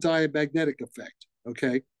 That's the diamagnetic effect.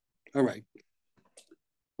 Okay. All right.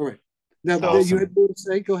 Now, you had more to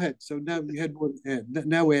say? Go ahead. So now you had more to add.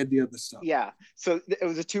 Now add the other stuff. Yeah. So it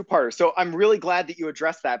was a two-parter. So I'm really glad that you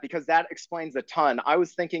addressed that, because that explains a ton. I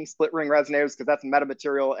was thinking split ring resonators because that's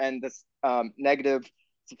metamaterial and this negative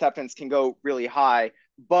susceptance can go really high.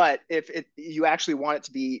 But if you actually want it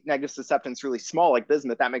to be negative susceptance really small, like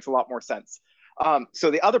bismuth, that makes a lot more sense.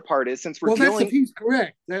 So the other part is, since we're that's if he's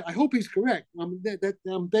correct. I hope he's correct. I'm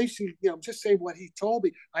basically, I'm just saying what he told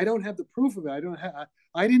me. I don't have the proof of it.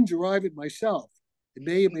 I didn't derive it myself. It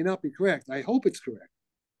may or may not be correct. I hope it's correct.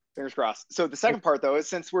 Fingers crossed. So the second part, though, is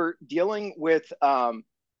since we're dealing with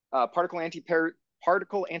particle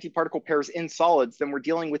antiparticle pairs in solids, then we're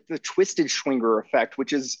dealing with the twisted Schwinger effect,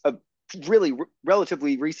 which is a really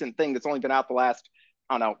relatively recent thing that's only been out the last,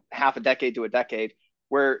 I don't know, half a decade to a decade,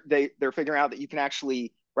 where they're figuring out that you can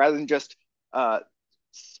actually, rather than just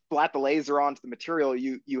splat the laser onto the material,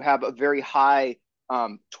 you have a very high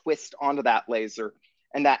twist onto that laser,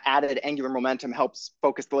 and that added angular momentum helps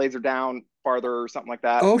focus the laser down farther or something like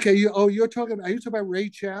that. Okay, are you talking about Ray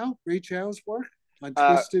Chow? Ray Chow's work on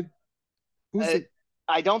twisted?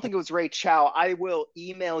 I don't think it was Ray Chow. I will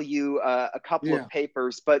email you a couple of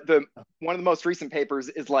papers, but one of the most recent papers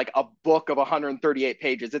is like a book of 138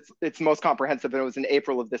 pages. It's the most comprehensive, and it was in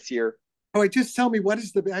April of this year. All right, just tell me, what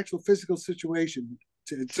is the actual physical situation?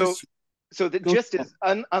 So the gist is,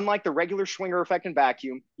 unlike the regular Schwinger effect in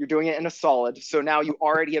vacuum, you're doing it in a solid. So now you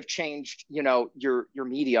already have changed, your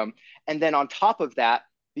medium. And then on top of that,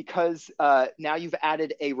 because now you've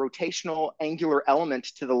added a rotational angular element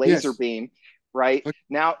to the laser beam, right? Okay.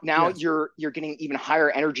 Now you're getting even higher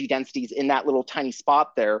energy densities in that little tiny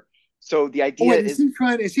spot there. So the idea is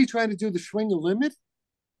he trying to do the Schwinger limit?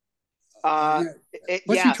 So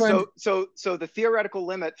the theoretical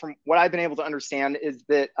limit, from what I've been able to understand, is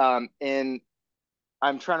that I'm trying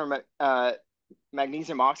to remember,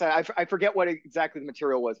 magnesium oxide. I forget what exactly the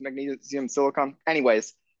material was. Magnesium silicon.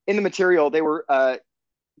 Anyways, in the material,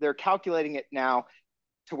 they're calculating it now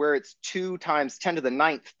to where it's 2 ×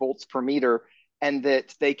 10⁹ volts per meter, and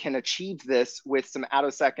that they can achieve this with some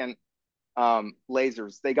attosecond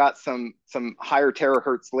lasers. They got some higher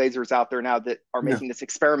terahertz lasers out there now that are making this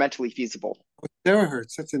experimentally feasible.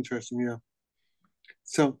 Terahertz, that's interesting. Yeah.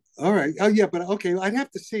 So, all right. Oh, yeah, but okay. I'd have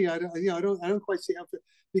to see. I don't quite see how,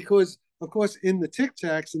 because of course in the Tic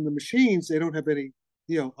Tacs and the machines, they don't have any,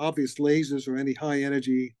 obvious lasers or any high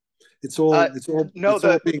energy. It's all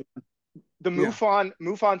the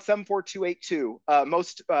MUFON 74282,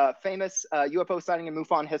 most famous UFO sighting in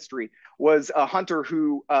MUFON history, was a hunter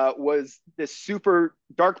who was this super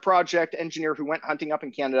dark project engineer who went hunting up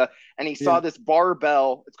in Canada, and he saw this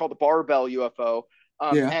barbell. It's called the barbell UFO.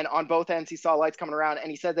 And on both ends, he saw lights coming around, and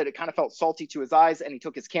he said that it kind of felt salty to his eyes, and he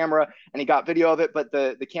took his camera and he got video of it, but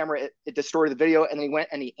the camera, it distorted the video, and then he went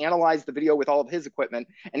and he analyzed the video with all of his equipment,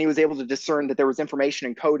 and he was able to discern that there was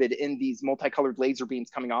information encoded in these multicolored laser beams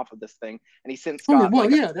coming off of this thing. And he since got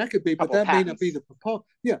that could be, but that may not be the propulsion.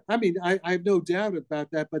 Yeah, I mean, I have no doubt about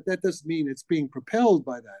that, but that doesn't mean it's being propelled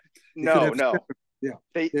by that. No. Yeah,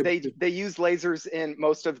 they use lasers in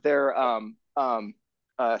most of their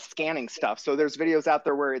scanning stuff. So there's videos out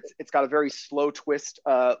there where it's got a very slow twist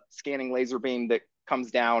scanning laser beam that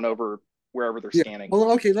comes down over wherever they're scanning.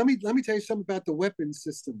 Well, okay, let me tell you something about the weapons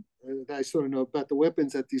system that I sort of know about the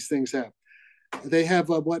weapons that these things have. They have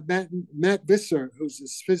what Matt Visser, who's a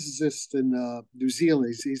physicist in New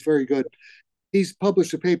Zealand, he's very good. He's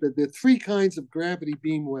published a paper. There are 3 kinds of gravity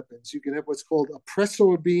beam weapons. You can have what's called a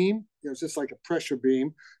pressor beam. It's just like a pressure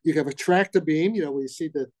beam. You can have a tractor beam. Where you see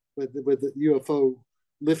with the UFO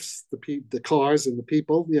lifts the cars and the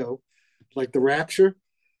people, like the Rapture.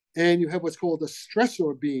 And you have what's called a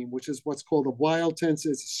stressor beam, which is what's called a wild tensor.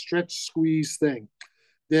 It's a stretch squeeze thing.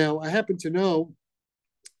 Now, I happen to know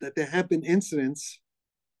that there have been incidents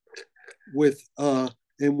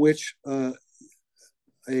in which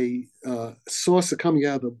a saucer coming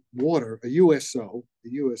out of the water, a USO,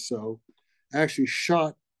 actually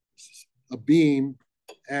shot a beam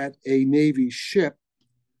at a Navy ship,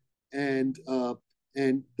 and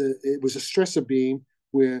it was a stressor beam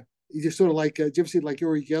where you just sort of like, do you ever see like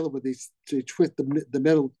Uri Geller where they twist the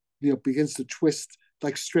metal, begins to twist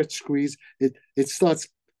like stretch squeeze. It starts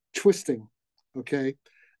twisting, okay,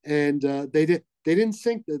 and they didn't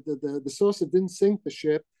sink the saucer didn't sink the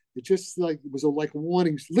ship. It just it was like a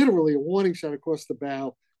warning, literally a warning shot across the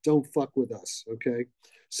bow. Don't fuck with us, okay.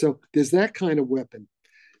 So there's that kind of weapon.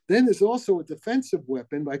 Then there's also a defensive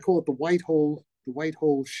weapon. I call it the white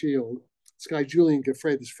hole shield. This guy, Julien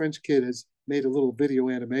Gaffray, this French kid, has made a little video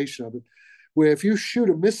animation of it, where if you shoot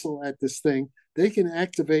a missile at this thing, they can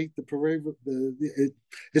activate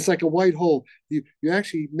it's like a white hole. You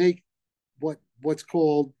actually make what's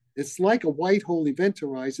called, it's like a white hole event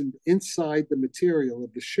horizon inside the material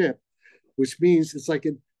of the ship, which means it's like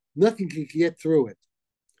nothing can get through it.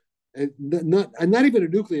 And not even a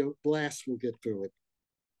nuclear blast will get through it.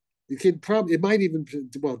 it might even,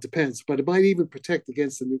 well, it depends, but it might even protect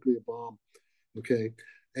against a nuclear bomb. Okay.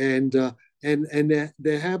 And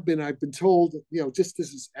there have been, I've been told, just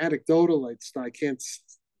this is anecdotal. I can't,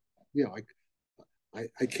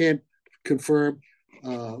 I can't confirm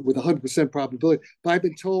with 100% probability, but I've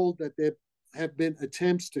been told that there have been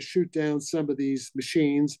attempts to shoot down some of these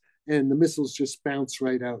machines, and the missiles just bounce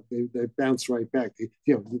right out. They bounce right back.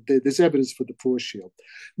 There's evidence for the force shield.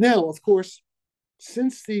 Now, of course,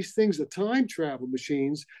 since these things are time travel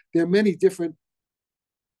machines, there are many different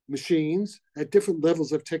machines at different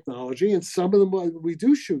levels of technology, and some of them we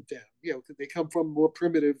do shoot down. They come from more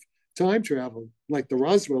primitive time travel, like the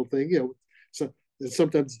Roswell thing. So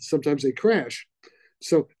sometimes they crash.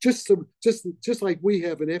 So just like we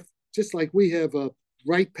have a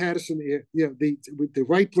Wright-Patterson, the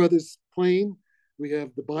Wright brothers plane, we have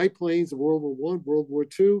the biplanes of World War I, World War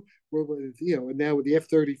II, and now with the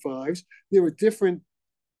F-35s, there are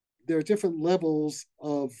different levels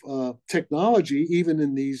of technology, even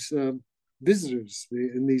in these visitors,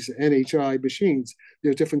 in these NHI machines.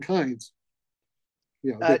 There are different kinds.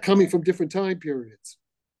 They're coming from different time periods.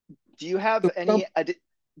 Do you have any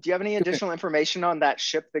additional information on that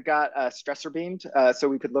ship that got stressor beamed, so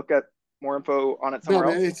we could look at more info on it somewhere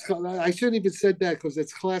else? I shouldn't even said that because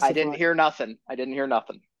it's classified. I didn't hear nothing. I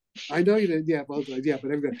know you didn't. Yeah, but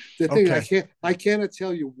the thing, okay. I cannot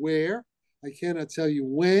tell you where. I cannot tell you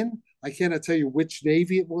when. I cannot tell you which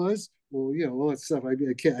Navy it was. Well, all that stuff. I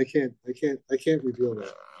can't reveal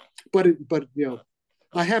that. But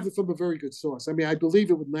I have it from a very good source. I mean, I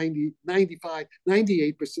believe it with 90, 95,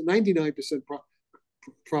 98%, 99%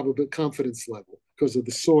 probable confidence level, because of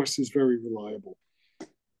the source is very reliable.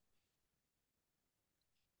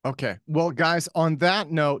 Okay. Well, guys, on that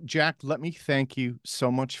note, Jack, let me thank you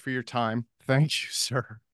so much for your time. Thank you, sir.